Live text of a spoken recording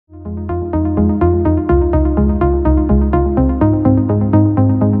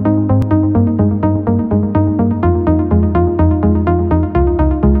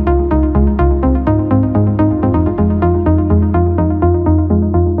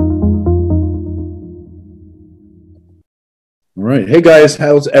right. Hey guys,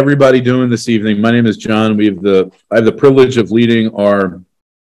 how's everybody doing this evening? My name is John. I have the privilege of leading our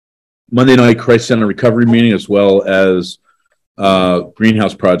Monday night Christ Center recovery meeting as well as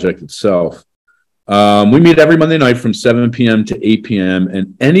Greenhouse Project itself. We meet every Monday night from 7 p.m. to 8 p.m.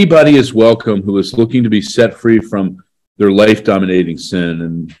 and anybody is welcome who is looking to be set free from their life-dominating sin.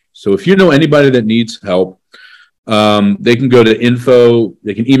 And so if you know anybody that needs help, they can go to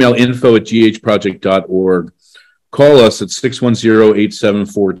they can email info@ghproject.org. Call us at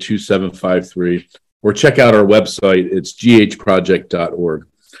 610-874-2753 or check out our website. It's ghproject.org.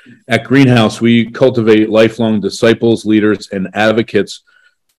 At Greenhouse, we cultivate lifelong disciples, leaders, and advocates,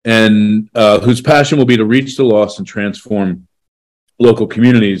 and whose passion will be to reach the lost and transform local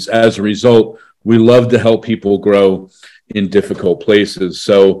communities. As a result, we love to help people grow in difficult places.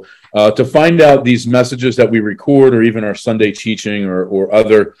 So to find out these messages that we record or even our Sunday teaching or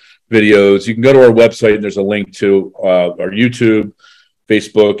other videos, you can go to our website and there's a link to our YouTube,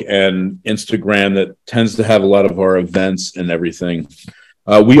 Facebook, and Instagram that tends to have a lot of our events and everything.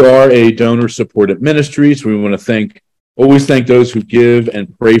 We are a donor-supported ministry, so we want to always thank those who give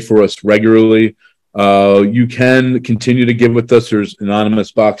and pray for us regularly. You can continue to give with us. There's an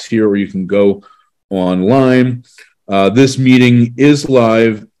anonymous box here, or you can go online. This meeting is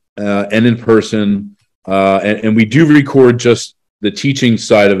live and in person, and we do record just the teaching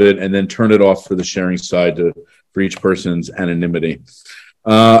side of it and then turn it off for the sharing side for each person's anonymity.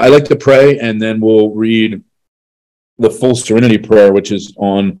 I like to pray, and then we'll read the full Serenity Prayer, which is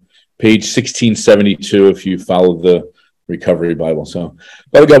on page 1672 if you follow the Recovery Bible. So,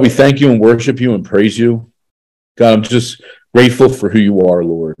 Father God, we thank you and worship you and praise you. God, I'm just grateful for who you are,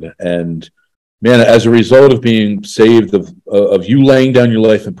 Lord. And man, as a result of being saved, of you laying down your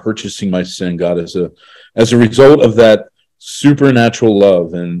life and purchasing my sin, God, as a result of that supernatural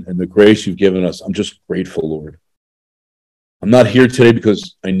love and the grace you've given us, I'm just grateful, Lord. I'm not here today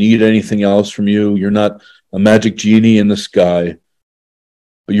because I need anything else from you. You're not a magic genie in the sky,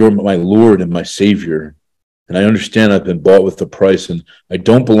 but you're my Lord and my Savior. And I understand I've been bought with a price, and I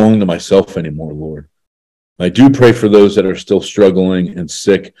don't belong to myself anymore, Lord. I do pray for those that are still struggling and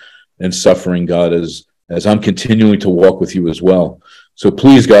sick and suffering, God, as I'm continuing to walk with you as well. So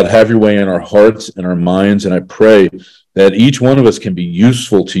please, God, have your way in our hearts and our minds, and I pray that each one of us can be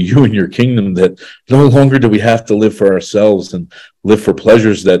useful to you and your kingdom, that no longer do we have to live for ourselves and live for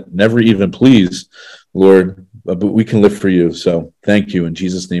pleasures that never even please, Lord, but we can live for you. So thank you. In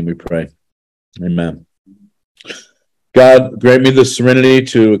Jesus' name we pray. Amen. God, grant me the serenity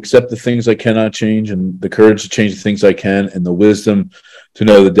to accept the things I cannot change and the courage to change the things I can and the wisdom to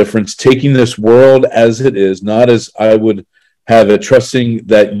know the difference, taking this world as it is, not as I would have it, trusting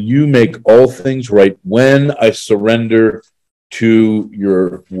that you make all things right when I surrender to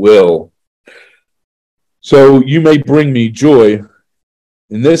your will. So you may bring me joy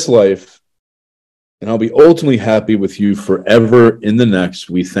in this life, and I'll be ultimately happy with you forever in the next.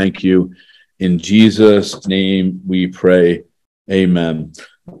 We thank you. In Jesus' name we pray. Amen.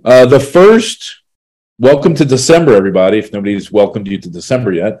 Welcome to December, everybody, if nobody's welcomed you to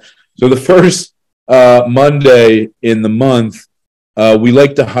December yet. So the first Monday in the month, we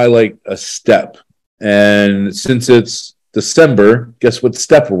like to highlight a step. And since it's December, guess what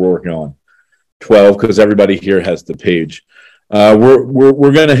step we're working on? 12, because everybody here has the page.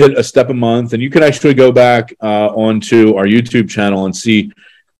 We're going to hit a step a month, and you can actually go back onto our YouTube channel and see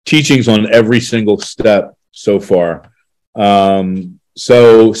teachings on every single step so far.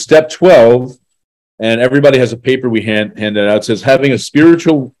 So step 12, and everybody has a paper we handed out. It says, having a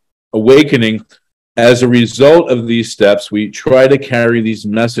spiritual awakening. As a result of these steps, we try to carry this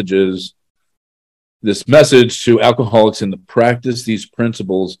message to alcoholics and to practice these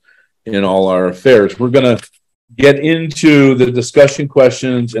principles in all our affairs. We're going to get into the discussion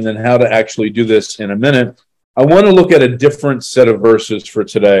questions and then how to actually do this in a minute. I want to look at a different set of verses for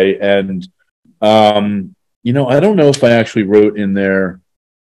today. And, I don't know if I actually wrote in there.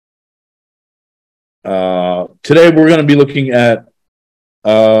 Today, we're going to be looking at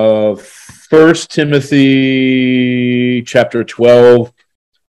 1 Timothy chapter 12.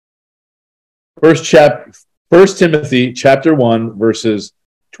 1 Timothy chapter 1, verses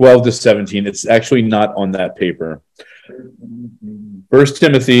 12 to 17. It's actually not on that paper. 1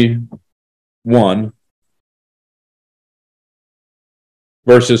 Timothy 1,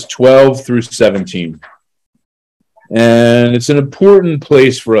 verses 12 through 17. And it's an important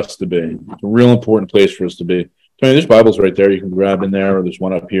place for us to be. It's a real important place for us to be. There's Bibles right there. You can grab in there, or there's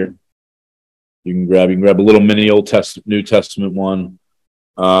one up here. You can grab a little mini New Testament one.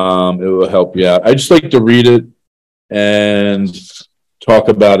 It will help you out. I just like to read it and talk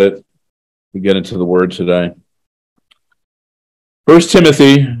about it. We get into the word today. First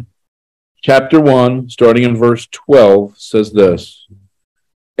Timothy chapter 1, starting in verse 12, says this: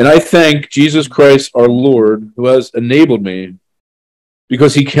 "And I thank Jesus Christ our Lord, who has enabled me,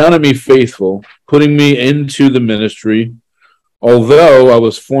 because he counted me faithful, putting me into the ministry, although I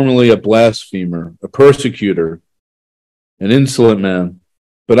was formerly a blasphemer, a persecutor, an insolent man.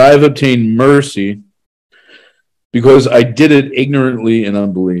 But I have obtained mercy, because I did it ignorantly in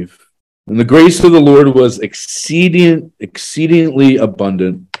unbelief. And the grace of the Lord was exceedingly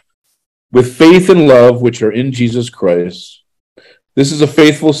abundant, with faith and love which are in Jesus Christ. This is a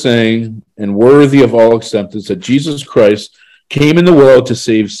faithful saying and worthy of all acceptance, that Jesus Christ came in the world to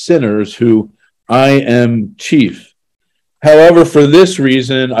save sinners, who I am chief. However, for this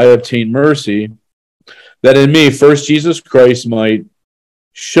reason I obtained mercy, that in me first Jesus Christ might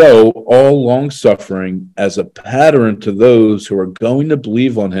show all long-suffering as a pattern to those who are going to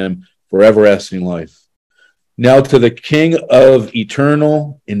believe on him for everlasting life. Now to the King of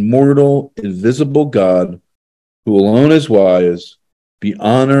eternal, immortal, invisible God, who alone is wise, be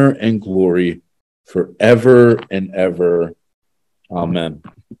honor and glory forever and ever. Amen."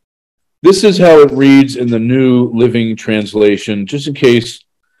 This is how it reads in the New Living Translation. Just in case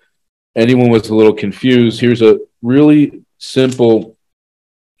anyone was a little confused, here's a really simple.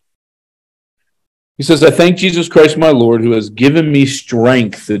 He says, "I thank Jesus Christ my Lord, who has given me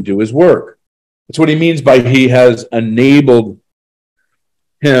strength to do his work." That's what he means by he has enabled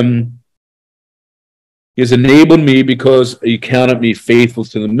him. He has enabled me because he counted me faithful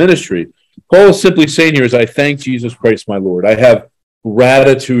to the ministry. Paul is simply saying here is, I thank Jesus Christ my Lord. I have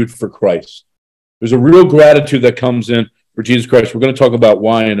gratitude for Christ. There's a real gratitude that comes in for Jesus Christ. We're going to talk about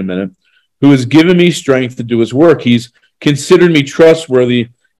why in a minute. Who has given me strength to do his work. He's considered me trustworthy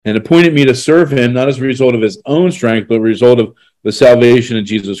and appointed me to serve him, not as a result of his own strength, but a result of the salvation in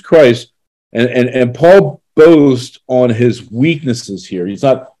Jesus Christ. And Paul boasts on his weaknesses here. He's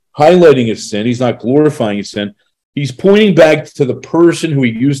not highlighting his sin. He's not glorifying his sin. He's pointing back to the person who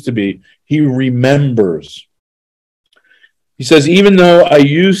he used to be. He remembers. He says, even though I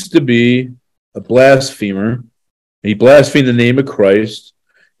used to be a blasphemer, he blasphemed the name of Christ,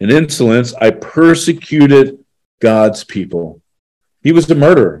 in insolence, I persecuted God's people. He was a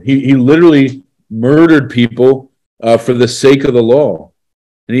murderer. He literally murdered people for the sake of the law.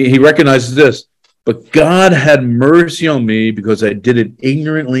 And he recognizes this, but God had mercy on me because I did it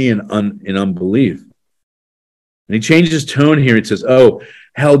ignorantly and in unbelief. And he changed his tone here. He says, oh,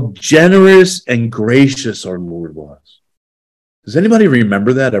 how generous and gracious our Lord was. Does anybody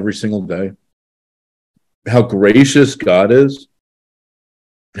remember that every single day? How gracious God is?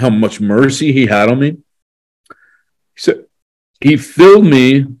 How much mercy he had on me? So he filled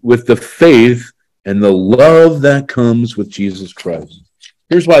me with the faith and the love that comes with Jesus Christ.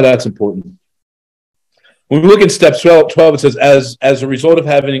 Here's why that's important. When we look at step 12, it says, as a result of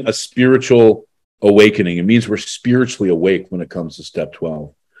having a spiritual awakening, it means we're spiritually awake when it comes to step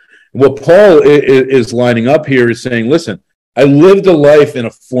 12. And what Paul is lining up here is saying, listen, I lived a life in a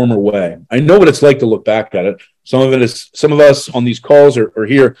former way. I know what it's like to look back at it. Some of us on these calls or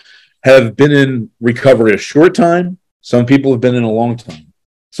here have been in recovery a short time. Some people have been in a long time.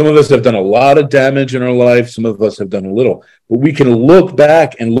 Some of us have done a lot of damage in our life. Some of us have done a little. But we can look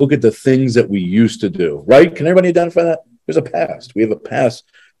back and look at the things that we used to do, right? Can everybody identify that? There's a past. We have a past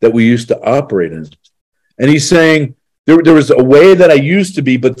that we used to operate in. And he's saying, there was a way that I used to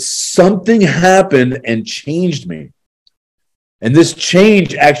be, but something happened and changed me. And this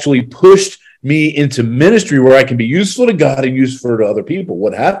change actually pushed me into ministry where I can be useful to God and useful to other people.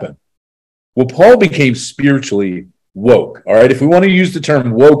 What happened? Well, Paul became spiritually woke. All right. If we want to use the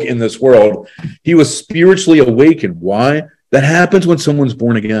term woke in this world, he was spiritually awakened. Why? That happens when someone's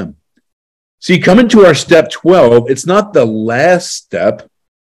born again. See, coming to our step 12, it's not the last step.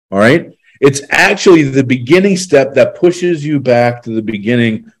 All right. It's actually the beginning step that pushes you back to the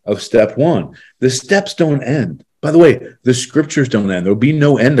beginning of step 1. The steps don't end. By the way, the scriptures don't end. There'll be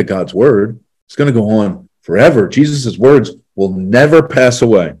no end to God's word. It's going to go on forever. Jesus' words will never pass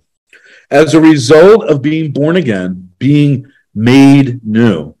away. As a result of being born again, being made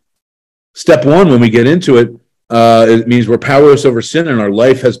new. Step 1, when we get into it, it means we're powerless over sin and our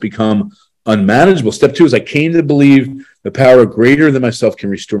life has become unmanageable. Step 2 is I came to believe the power greater than myself can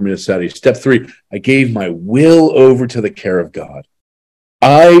restore me to sanity. Step 3, I gave my will over to the care of God.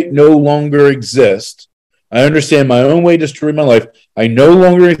 I no longer exist. I understand my own way destroyed my life. I no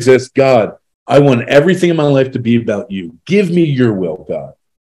longer exist. God, I want everything in my life to be about you. Give me your will, God.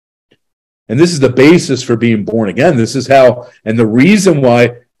 And this is the basis for being born again. This is how, and the reason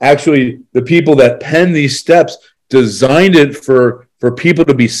why actually the people that penned these steps designed it for for people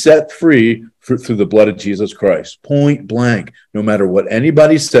to be set free through the blood of Jesus Christ. Point blank. No matter what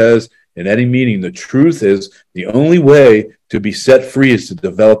anybody says in any meeting, the truth is the only way to be set free is to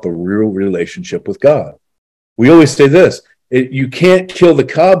develop a real relationship with God. We always say this, you can't kill the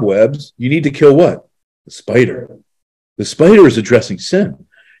cobwebs. You need to kill what? The spider. The spider is addressing sin.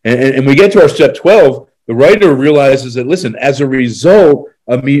 And we get to our step 12, the writer realizes that, listen, as a result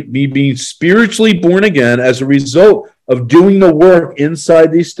of me being spiritually born again, as a result of doing the work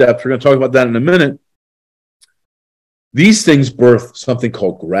inside these steps, we're going to talk about that in a minute, these things birth something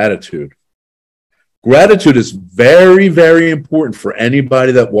called gratitude. Gratitude is very, very important for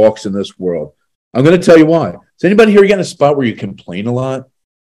anybody that walks in this world. I'm going to tell you why. Does anybody here get in a spot where you complain a lot?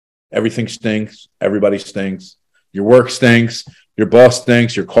 Everything stinks. Everybody stinks. Your work stinks. Your boss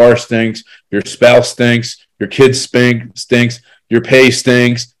stinks. Your car stinks. Your spouse stinks. Your kids stinks. Your pay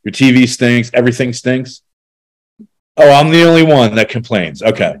stinks. Your TV stinks. Everything stinks. Oh, I'm the only one that complains.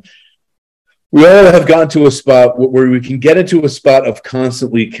 Okay. We all have gotten to a spot where we can get into a spot of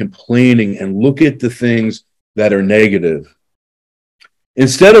constantly complaining and look at the things that are negative.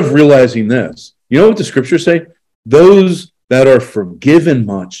 Instead of realizing this, you know what the scriptures say? Those that are forgiven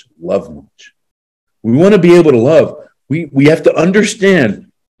much, love much. We want to be able to love. We have to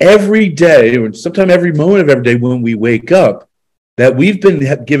understand every day, or sometime every moment of every day when we wake up, that we've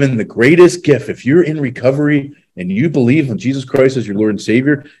been given the greatest gift. If you're in recovery and you believe in Jesus Christ as your Lord and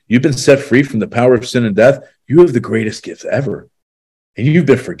Savior, you've been set free from the power of sin and death, you have the greatest gift ever. And you've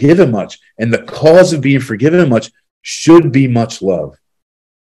been forgiven much. And the cause of being forgiven much should be much love.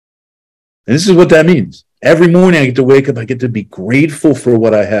 And this is what that means. Every morning I get to wake up, I get to be grateful for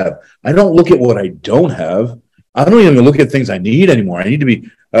what I have. I don't look at what I don't have. I don't even look at things I need anymore. I need to be,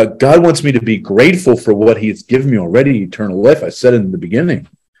 God wants me to be grateful for what he's given me already, eternal life. I said it in the beginning.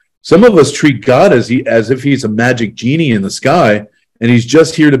 Some of us treat God as if he's a magic genie in the sky, and he's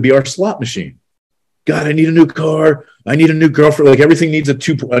just here to be our slot machine. God, I need a new car. I need a new girlfriend. Like everything needs a new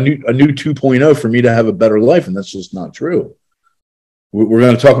 2.0 for me to have a better life, and that's just not true. We're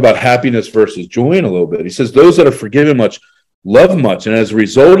going to talk about happiness versus joy in a little bit. He says, those that are forgiven much, love much. And as a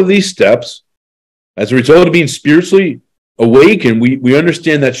result of these steps, as a result of being spiritually awakened, we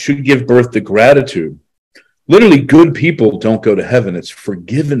understand that should give birth to gratitude. Literally, good people don't go to heaven. It's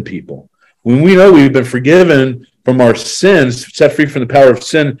forgiven people. When we know we've been forgiven from our sins, set free from the power of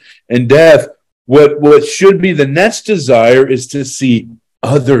sin and death, what should be the next desire is to see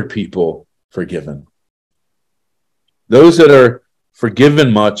other people forgiven. Those that are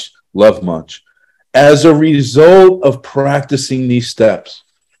forgiven much, love much. As a result of practicing these steps.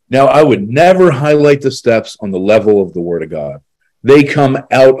 Now, I would never highlight the steps on the level of the Word of God. They come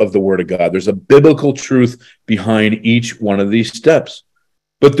out of the Word of God. There's a biblical truth behind each one of these steps.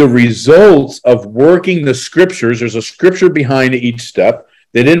 But the results of working the scriptures, there's a scripture behind each step.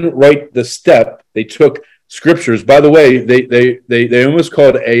 They didn't write the step. They took scriptures. By the way, they almost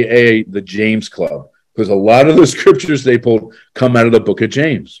called AA the James Club, because a lot of the scriptures they pulled come out of the book of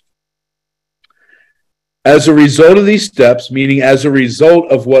James. As a result of these steps, meaning as a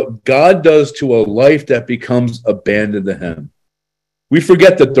result of what God does to a life that becomes abandoned to him, we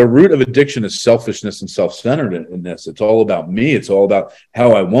forget that the root of addiction is selfishness and self-centeredness. It's all about me. It's all about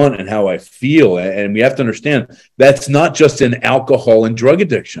how I want and how I feel. And we have to understand that's not just in alcohol and drug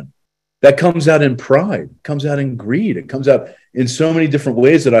addiction. That comes out in pride, it comes out in greed. It comes out in so many different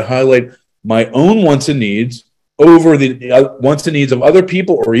ways that I highlight my own wants and needs over the wants and needs of other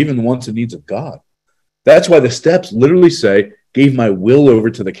people, or even the wants and needs of God. That's why the steps literally say, gave my will over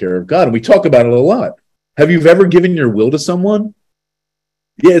to the care of God. And we talk about it a lot. Have you ever given your will to someone?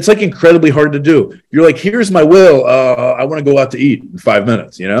 Yeah, it's like incredibly hard to do. You're like, here's my will. I want to go out to eat in 5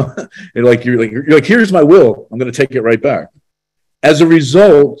 minutes, you know? you're like, here's my will. I'm going to take it right back. As a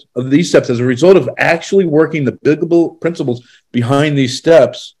result of these steps, as a result of actually working the biblical principles behind these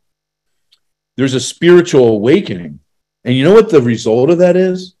steps, there's a spiritual awakening. And you know what the result of that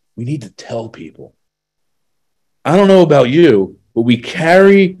is? We need to tell people. I don't know about you, but we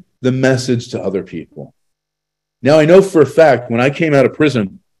carry the message to other people. Now, I know for a fact, when I came out of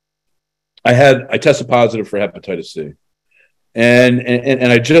prison, I tested positive for hepatitis C.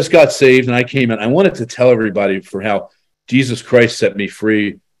 And I just got saved, and I came in. I wanted to tell everybody for how Jesus Christ set me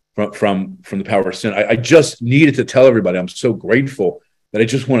free from the power of sin. I just needed to tell everybody. I'm so grateful that I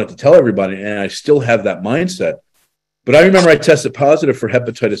just wanted to tell everybody, and I still have that mindset. But I remember I tested positive for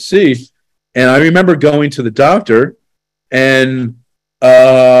hepatitis C, and I remember going to the doctor, and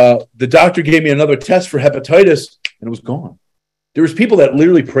the doctor gave me another test for hepatitis, and it was gone. There was people that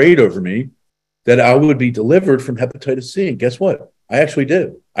literally prayed over me that I would be delivered from hepatitis C, and guess what? I actually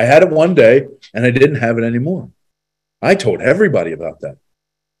did. I had it one day, and I didn't have it anymore. I told everybody about that.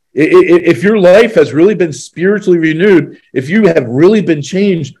 If your life has really been spiritually renewed, if you have really been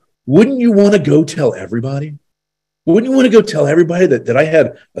changed, wouldn't you want to go tell everybody? Wouldn't you want to go tell everybody that I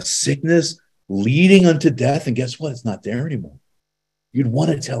had a sickness leading unto death? And guess what? It's not there anymore. You'd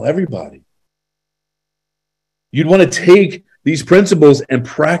want to tell everybody. You'd want to take these principles and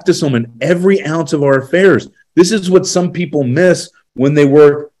practice them in every ounce of our affairs. This is what some people miss when they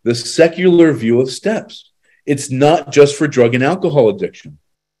work the secular view of steps. It's not just for drug and alcohol addiction.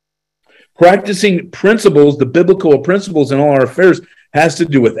 Practicing principles, the biblical principles in all our affairs, has to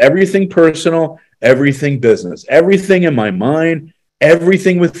do with everything personal, everything business, everything in my mind,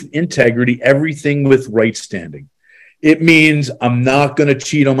 everything with integrity, everything with right standing. It means I'm not going to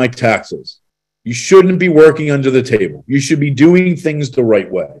cheat on my taxes. You shouldn't be working under the table. You should be doing things the right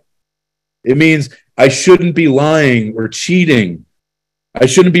way. It means I shouldn't be lying or cheating. I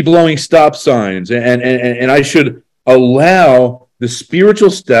shouldn't be blowing stop signs. And I should allow the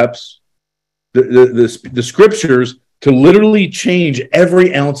spiritual steps, the scriptures, to literally change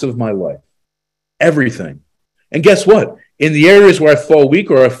every ounce of my life. Everything. And guess what? In the areas where I fall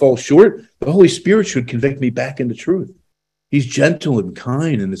weak or I fall short, the Holy Spirit should convict me back into truth. He's gentle and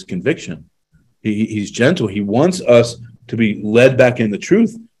kind in his conviction. He's gentle. He wants us to be led back in the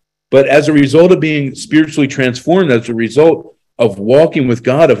truth. But as a result of being spiritually transformed, as a result of walking with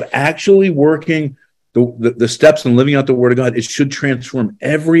God, of actually working the steps and living out the word of God, it should transform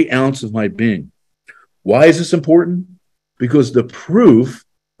every ounce of my being. Why is this important? Because the proof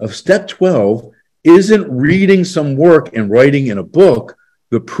of step 12 isn't reading some work and writing in a book.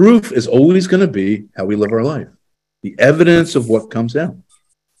 The proof is always going to be how we live our life, the evidence of what comes out.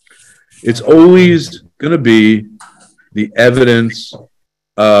 It's always going to be the evidence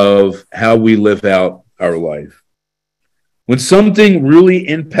of how we live out our life. When something really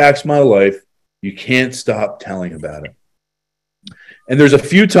impacts my life, you can't stop telling about it. And there's a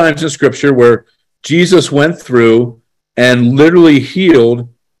few times in Scripture where Jesus went through and literally healed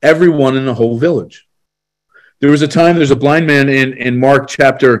everyone in the whole village. There was a time, there's a blind man in Mark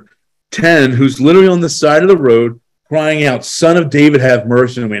chapter 10 who's literally on the side of the road crying out, "Son of David, have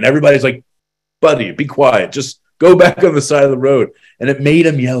mercy on me." And everybody's like, "Buddy, be quiet. Just go back on the side of the road." And it made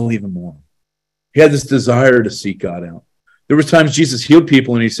him yell even more. He had this desire to seek God out. There were times Jesus healed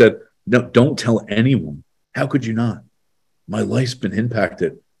people and he said, "No, don't tell anyone." How could you not? My life's been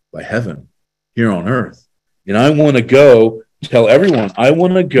impacted by heaven here on earth. And I want to go tell everyone. I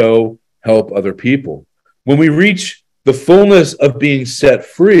want to go help other people. When we reach the fullness of being set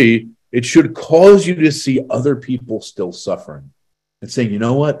free, it should cause you to see other people still suffering and saying, "You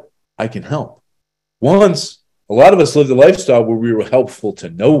know what? I can help." Once, a lot of us lived a lifestyle where we were helpful to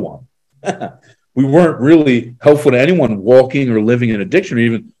no one. We weren't really helpful to anyone walking or living in addiction or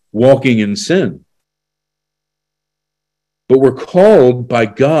even walking in sin. But we're called by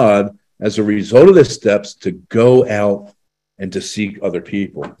God as a result of the steps to go out and to seek other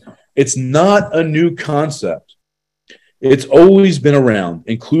people. It's not a new concept. It's always been around,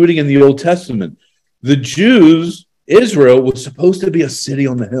 including in the Old Testament. The Jews, Israel, was supposed to be a city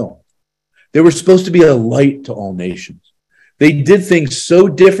on the hill. They were supposed to be a light to all nations. They did things so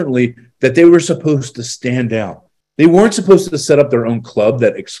differently that they were supposed to stand out. They weren't supposed to set up their own club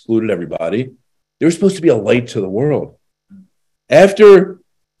that excluded everybody. They were supposed to be a light to the world. After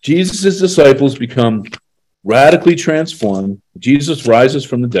Jesus' disciples become radically transformed, Jesus rises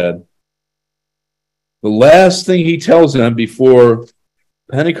from the dead. The last thing he tells them before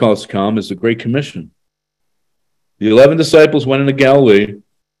Pentecost comes is the Great Commission. The 11 disciples went into Galilee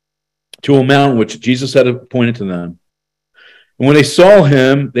to a mountain which Jesus had appointed to them. And when they saw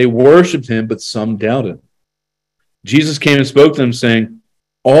him, they worshipped him, but some doubted. Jesus came and spoke to them, saying,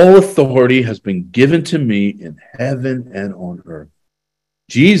 "All authority has been given to me in heaven and on earth."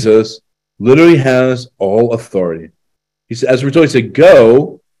 Jesus literally has all authority. He said, as we're told, he said,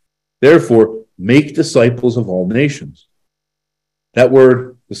 "Go, therefore, make disciples of all nations." That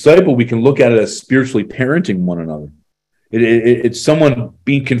word disciple, we can look at it as spiritually parenting one another. It's someone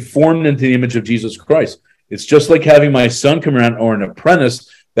being conformed into the image of Jesus Christ. It's just like having my son come around or an apprentice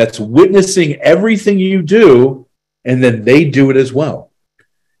that's witnessing everything you do, and then they do it as well.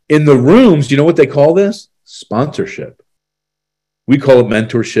 In the rooms, you know what they call this? Sponsorship. We call it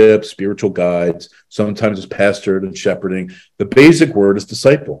mentorship, spiritual guides. Sometimes it's pastored and shepherding. The basic word is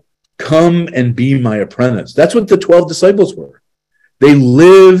disciple. Come and be my apprentice. That's what the 12 disciples were. They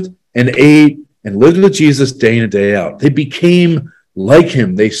lived and ate and lived with Jesus day in and day out. They became like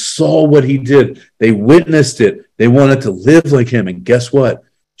him. They saw what he did. They witnessed it. They wanted to live like him. And guess what?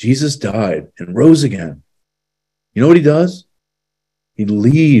 Jesus died and rose again. You know what he does? He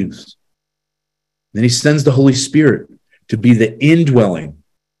leaves. Then he sends the Holy Spirit. to be the indwelling.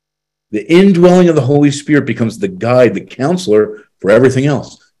 The indwelling of the Holy Spirit becomes the guide, the counselor for everything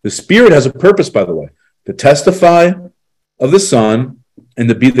else. The Spirit has a purpose, by the way, to testify of the Son and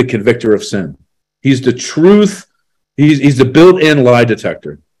to be the convictor of sin. He's the truth. He's the built-in lie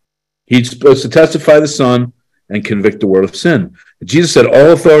detector. He's supposed to testify the Son and convict the world of sin. Jesus said,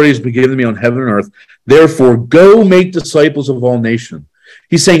 all authority has been given to me on heaven and earth. Therefore, go make disciples of all nations.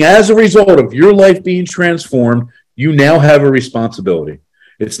 He's saying, as a result of your life being transformed, you now have a responsibility.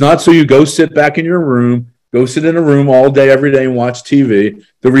 It's not so you go sit back in your room, go sit in a room all day, every day, and watch TV.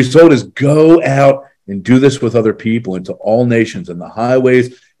 The result is go out and do this with other people into all nations and the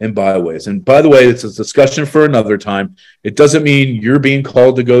highways and byways. And by the way, it's a discussion for another time. It doesn't mean you're being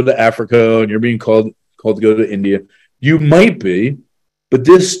called to go to Africa and you're being called to go to India. You might be, but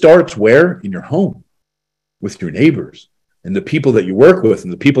this starts where? In your home, with your neighbors and the people that you work with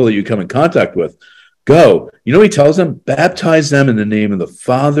and the people that you come in contact with. Go. You know, he tells them, baptize them in the name of the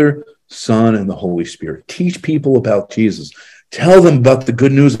Father, Son, and the Holy Spirit. Teach people about Jesus. Tell them about the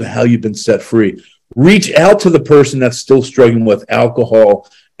good news of how you've been set free. Reach out to the person that's still struggling with alcohol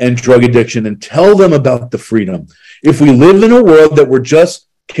and drug addiction and tell them about the freedom. If we live in a world that we're just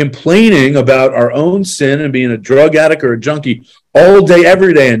complaining about our own sin and being a drug addict or a junkie all day,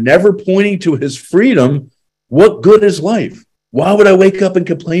 every day, and never pointing to his freedom, what good is life? Why would I wake up and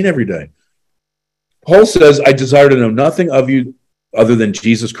complain every day? Paul says, I desire to know nothing of you other than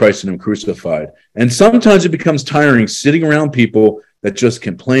Jesus Christ and him crucified. And sometimes it becomes tiring sitting around people that just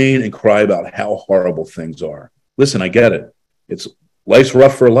complain and cry about how horrible things are. Listen, I get it. Life's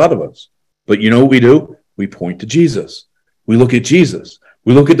rough for a lot of us. But you know what we do? We point to Jesus. We look at Jesus.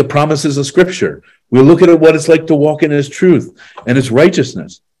 We look at the promises of Scripture. We look at what it's like to walk in his truth and his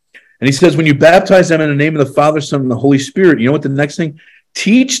righteousness. And he says, when you baptize them in the name of the Father, Son, and the Holy Spirit, you know what the next thing?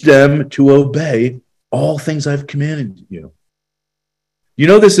 Teach them to obey all things I've commanded you. You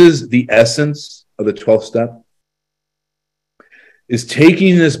know, this is the essence of the 12th step, is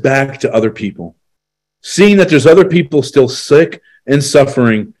taking this back to other people, seeing that there's other people still sick and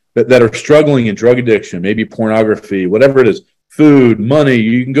suffering that are struggling in drug addiction, maybe pornography, whatever it is, food, money.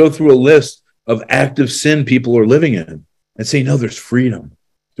 You can go through a list of active sin people are living in and say, no, there's freedom.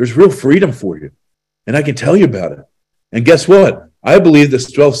 There's real freedom for you. And I can tell you about it. And guess what? I believe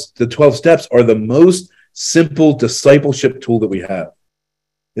the 12 steps are the most simple discipleship tool that we have.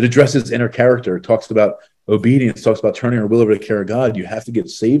 It addresses inner character. It talks about obedience, talks about turning our will over to the care of God. You have to get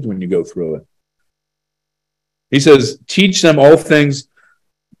saved when you go through it. He says, teach them all things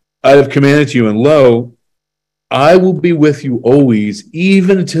I have commanded to you, and lo, I will be with you always,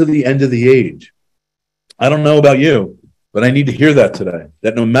 even until the end of the age. I don't know about you, but I need to hear that today,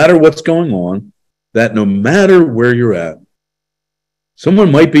 that no matter what's going on, that no matter where you're at,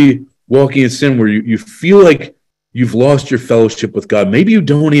 someone might be walking in sin where you feel like you've lost your fellowship with God. Maybe you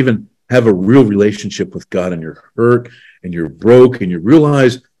don't even have a real relationship with God, and you're hurt and you're broke and you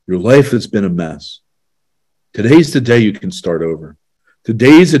realize your life has been a mess. Today's the day you can start over.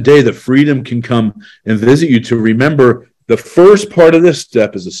 Today's the day that freedom can come and visit you, to remember the first part of this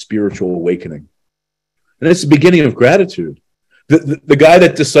step is a spiritual awakening. And it's the beginning of gratitude. The guy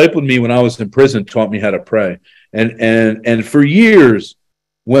that discipled me when I was in prison taught me how to pray. And for years,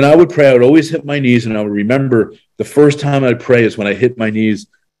 when I would pray, I would always hit my knees, and I would remember the first time I'd pray is when I hit my knees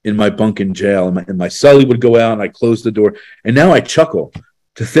in my bunk in jail, and my cellie would go out and I closed the door. And now I chuckle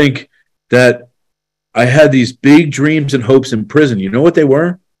to think that I had these big dreams and hopes in prison. You know what they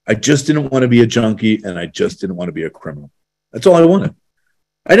were? I just didn't want to be a junkie, and I just didn't want to be a criminal. That's all I wanted.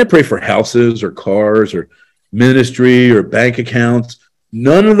 I didn't pray for houses or cars or ministry or bank accounts.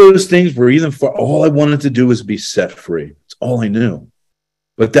 None of those things were even for. All I wanted to do was be set free. It's all I knew.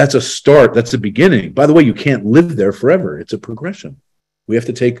 But that's a start. That's a beginning. By the way, you can't live there forever. It's a progression. We have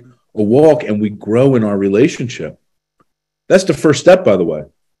to take a walk, and we grow in our relationship. That's the first step, by the way.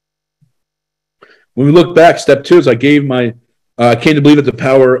 When we look back, step 2 is I came to believe that the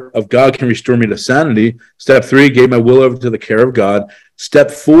power of God can restore me to sanity. Step 3, gave my will over to the care of God. Step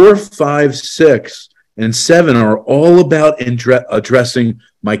 4, 5, 6, and 7 are all about addressing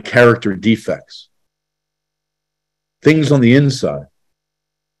my character defects. Things on the inside.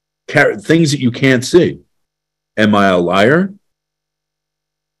 Things that you can't see. Am I a liar?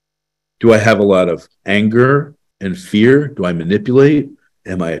 Do I have a lot of anger and fear? Do I manipulate?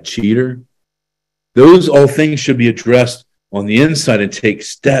 Am I a cheater? Those all things should be addressed on the inside and take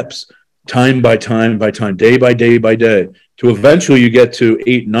steps time by time by time, day by day by day, to eventually you get to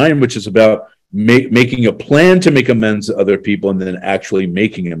 8, 9, which is about making a plan to make amends to other people and then actually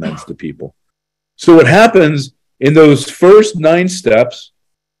making amends to people. So what happens in those first 9 steps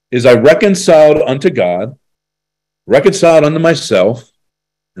is I reconciled unto God. reconciled unto myself,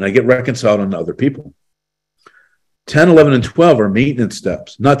 and I get reconciled unto other people. 10, 11, and 12 are maintenance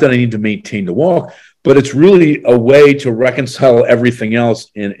steps. Not that I need to maintain the walk, but it's really a way to reconcile everything else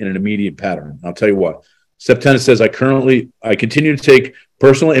in an immediate pattern. I'll tell you what. Step 10, it says, I continue to take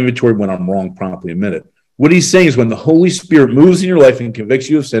personal inventory when I'm wrong, promptly admit it. What he's saying is when the Holy Spirit moves in your life and convicts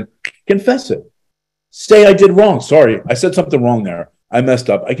you of sin, confess it. Say, I did wrong. Sorry, I said something wrong there. I messed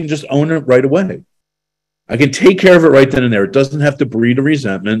up. I can just own it right away. I can take care of it right then and there. It doesn't have to breed a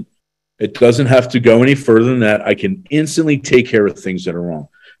resentment. It doesn't have to go any further than that. I can instantly take care of things that are wrong.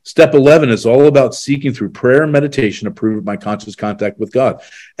 Step 11 is all about seeking through prayer and meditation to prove my conscious contact with God.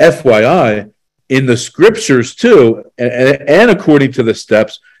 FYI, in the scriptures too, and according to the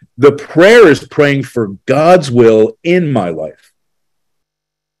steps, the prayer is praying for God's will in my life.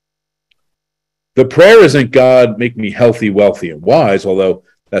 The prayer isn't God, make me healthy, wealthy, and wise, although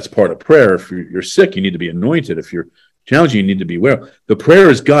that's part of prayer. If you're sick, you need to be anointed. If you're challenging, you need to be well. The prayer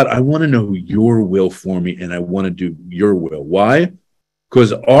is, God, I want to know your will for me, and I want to do your will. Why?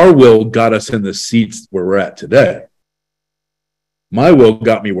 Because our will got us in the seats where we're at today. My will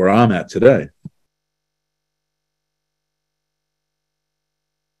got me where I'm at today.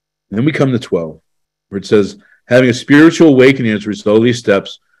 Then we come to 12, where it says, having a spiritual awakening as a result of these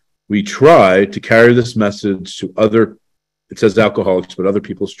steps, we try to carry this message to other, it says alcoholics, but other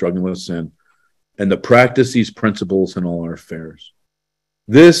people struggling with sin, and to practice these principles in all our affairs.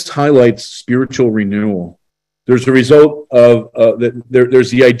 This highlights spiritual renewal. There's a result of,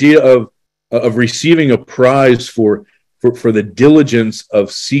 there's the idea of receiving a prize for the diligence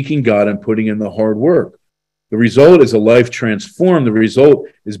of seeking God and putting in the hard work. The result is a life transformed. The result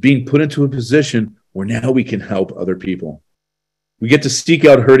is being put into a position where now we can help other people. We get to seek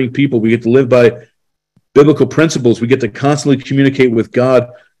out hurting people. We get to live by biblical principles. We get to constantly communicate with God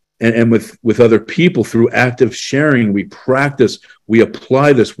and with other people through active sharing. We practice, we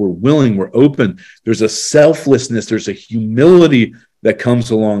apply this, we're willing, we're open. There's a selflessness, there's a humility that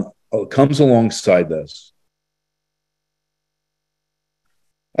comes alongside this.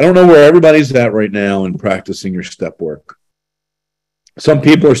 I don't know where everybody's at right now in practicing your step work. Some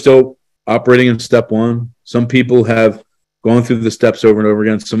people are still operating in step one. Some people have gone through the steps over and over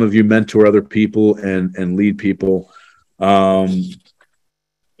again. Some of you mentor other people and lead people. But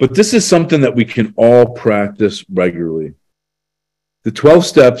this is something that we can all practice regularly. The 12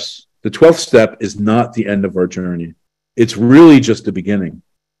 steps, the 12th step is not the end of our journey. It's really just the beginning.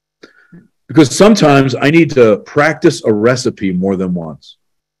 Because sometimes I need to practice a recipe more than once.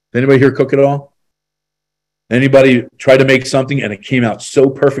 Anybody here cook at all? Anybody try to make something and it came out so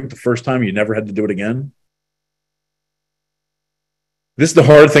perfect the first time you never had to do it again? This is the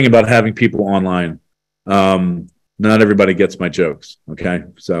hard thing about having people online. Not everybody gets my jokes, okay?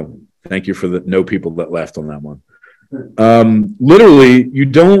 So thank you for the no people that laughed on that one. Literally,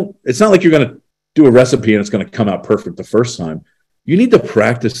 it's not like you're going to do a recipe and it's going to come out perfect the first time. You need to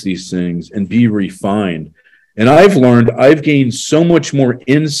practice these things and be refined. And I've gained so much more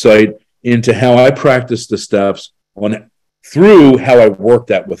insight into how I practice the steps through how I work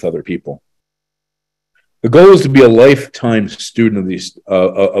that with other people. The goal is to be a lifetime student of these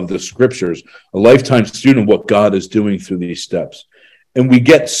of the scriptures, a lifetime student of what God is doing through these steps. And we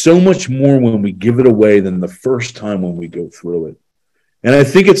get so much more when we give it away than the first time when we go through it. And I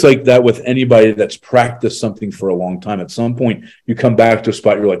think it's like that with anybody that's practiced something for a long time. At some point, you come back to a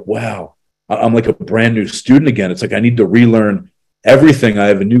spot, you're like, wow, I'm like a brand new student again. It's like I need to relearn everything. I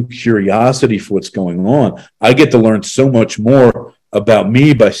have a new curiosity for what's going on. I get to learn so much more about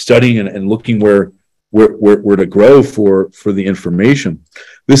me by studying and looking where to grow for the information.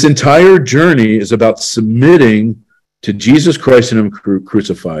 This entire journey is about submitting to Jesus Christ and Him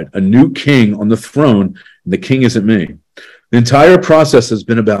crucified, a new king on the throne, and the king isn't me. The entire process has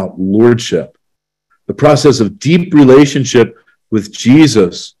been about lordship, the process of deep relationship with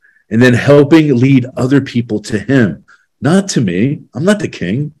Jesus, and then helping lead other people to Him, not to me. I'm not the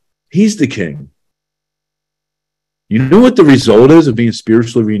king. He's the king. You know what the result is of being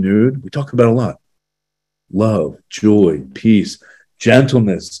spiritually renewed? We talk about it a lot. Love, joy, peace,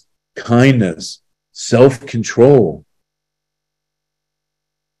 gentleness, kindness, self-control.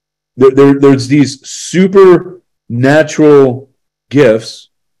 There's these supernatural gifts.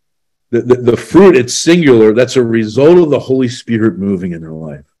 The fruit, it's singular. That's a result of the Holy Spirit moving in their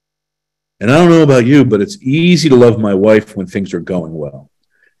life. And I don't know about you, but it's easy to love my wife when things are going well.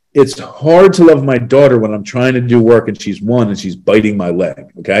 It's hard to love my daughter when I'm trying to do work and she's biting my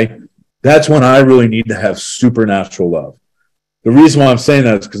leg, okay? That's when I really need to have supernatural love. The reason why I'm saying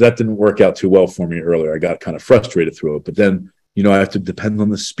that is because that didn't work out too well for me earlier. I got kind of frustrated through it. But then, I have to depend on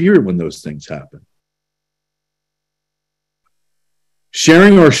the Spirit when those things happen.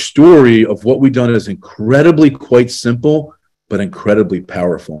 Sharing our story of what we've done is incredibly quite simple, but incredibly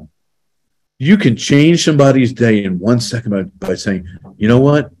powerful. You can change somebody's day in 1 second by saying, you know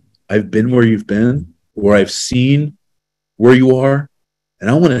what? I've been where you've been, or I've seen where you are, and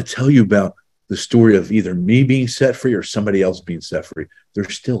I want to tell you about the story of either me being set free or somebody else being set free.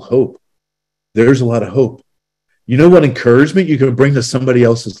 There's still hope. There's a lot of hope. You know what encouragement you can bring to somebody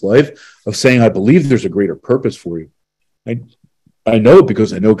else's life of saying, I believe there's a greater purpose for you. I know it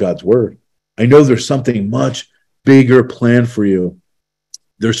because I know God's word. I know there's something much bigger planned for you.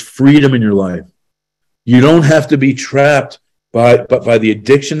 There's freedom in your life. You don't have to be trapped by the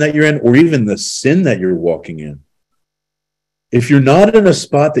addiction that you're in or even the sin that you're walking in. If you're not in a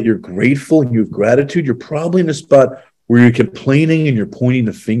spot that you're grateful and you have gratitude, you're probably in a spot where you're complaining and you're pointing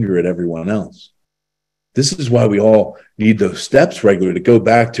the finger at everyone else. This is why we all need those steps regularly to go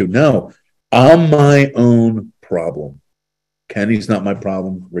back to, no, I'm my own problem. Kenny's not my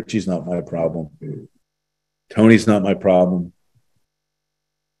problem. Richie's not my problem. Tony's not my problem.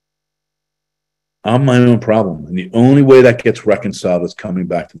 I'm my own problem. And the only way that gets reconciled is coming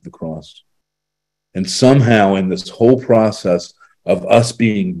back to the cross. And somehow in this whole process of us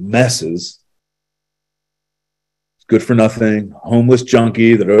being messes, good for nothing, homeless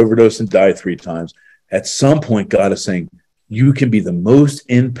junkie that overdosed and died 3 times, at some point God is saying, you can be the most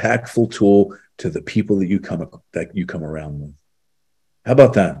impactful tool to the people that you come around with. How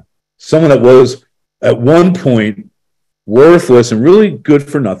about that? Someone that was at one point worthless and really good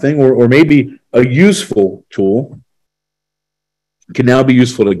for nothing, or maybe a useful tool, can now be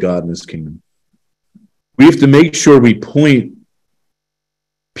useful to God in his kingdom. We have to make sure we point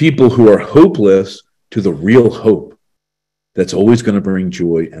people who are hopeless to the real hope that's always going to bring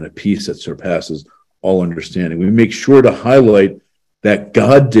joy and a peace that surpasses all understanding. We make sure to highlight that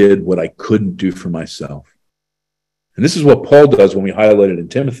God did what I couldn't do for myself. And this is what Paul does when we highlight it in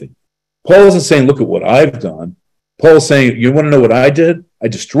Timothy. Paul isn't saying, look at what I've done. Paul is saying, you want to know what I did? I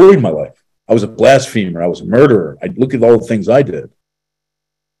destroyed my life. I was a blasphemer. I was a murderer. Look at all the things I did.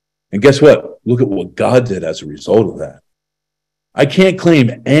 And guess what? Look at what God did as a result of that. I can't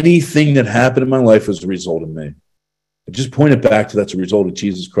claim anything that happened in my life as a result of me. I just point it back to that's a result of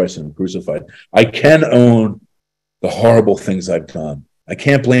Jesus Christ and him crucified. I can own the horrible things I've done. I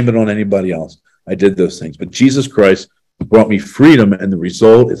can't blame it on anybody else. I did those things. But Jesus Christ brought me freedom, and the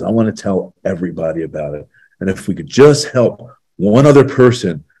result is I want to tell everybody about it. And if we could just help one other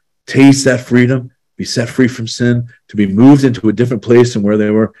person taste that freedom, be set free from sin, to be moved into a different place than where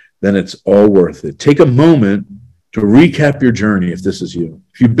they were, then it's all worth it. Take a moment to recap your journey if this is you.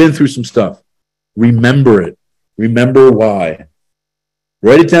 If you've been through some stuff, remember it. Remember why.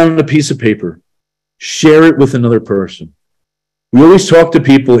 Write it down on a piece of paper. Share it with another person. We always talk to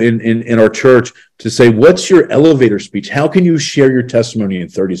people in our church to say, what's your elevator speech? How can you share your testimony in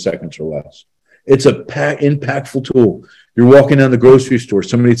 30 seconds or less? It's a impactful tool. You're walking down the grocery store.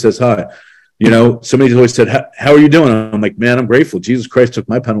 Somebody says, hi. You know, somebody's always said, how are you doing? I'm like, man, I'm grateful. Jesus Christ took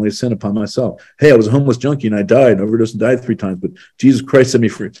my penalty of sin upon myself. Hey, I was a homeless junkie and I died and overdosed and died 3 times, but Jesus Christ set me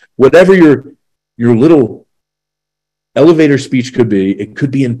free. Whatever your little elevator speech could be, it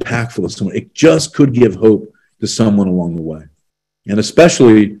could be impactful to someone. It just could give hope to someone along the way. And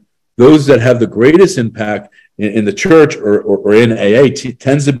especially those that have the greatest impact in the church or in AA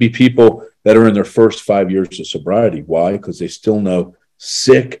tends to be people that are in their first 5 years of sobriety. Why? Because they still know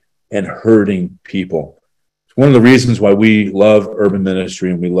sick and hurting people. It's one of the reasons why we love urban ministry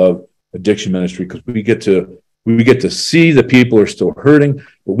and we love addiction ministry, because we get to see the people are still hurting,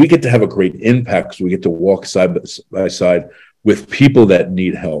 but we get to have a great impact because we get to walk side by side with people that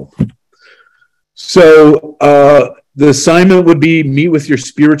need help. So the assignment would be meet with your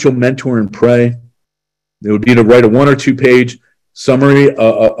spiritual mentor and pray. It would be to write a 1 or 2 page summary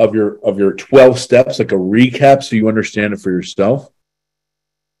of your 12 steps, like a recap, so you understand it for yourself.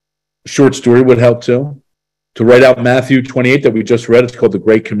 A short story would help too. To write out Matthew 28 that we just read. It's called the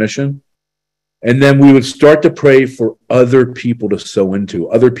Great Commission. And then we would start to pray for other people to sow into,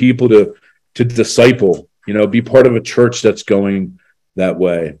 other people to disciple, be part of a church that's going that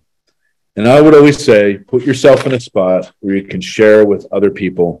way. And I would always say, put yourself in a spot where you can share with other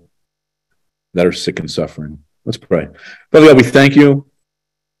people that are sick and suffering. Let's pray. Father God, we thank you.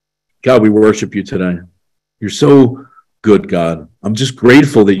 God, we worship you today. You're so good, God. I'm just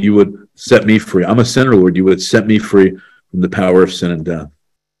grateful that you would set me free. I'm a sinner, Lord. You would set me free from the power of sin and death.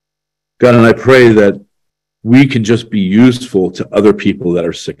 God, and I pray that we can just be useful to other people that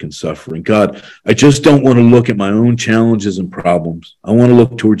are sick and suffering. God, I just don't want to look at my own challenges and problems. I want to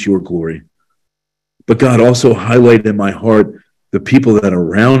look towards your glory. But God, also highlight in my heart the people that are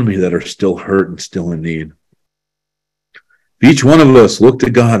around me that are still hurt and still in need. If each one of us looked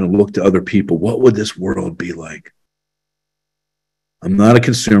to God and looked to other people, what would this world be like? I'm not a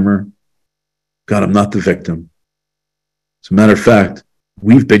consumer. God, I'm not the victim. As a matter of fact,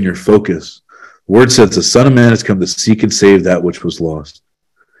 we've been your focus. The word says the Son of Man has come to seek and save that which was lost.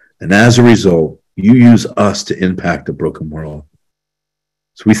 And as a result, you use us to impact a broken world.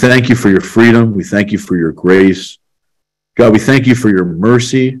 So we thank you for your freedom. We thank you for your grace. God, we thank you for your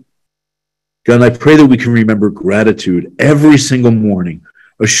mercy. God, and I pray that we can remember gratitude every single morning,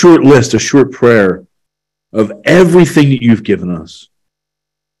 a short list, a short prayer of everything that you've given us.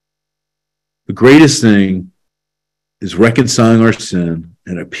 The greatest thing is reconciling our sin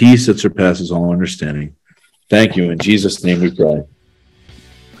and a peace that surpasses all understanding. Thank you. In Jesus' name we pray.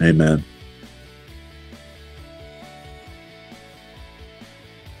 Amen.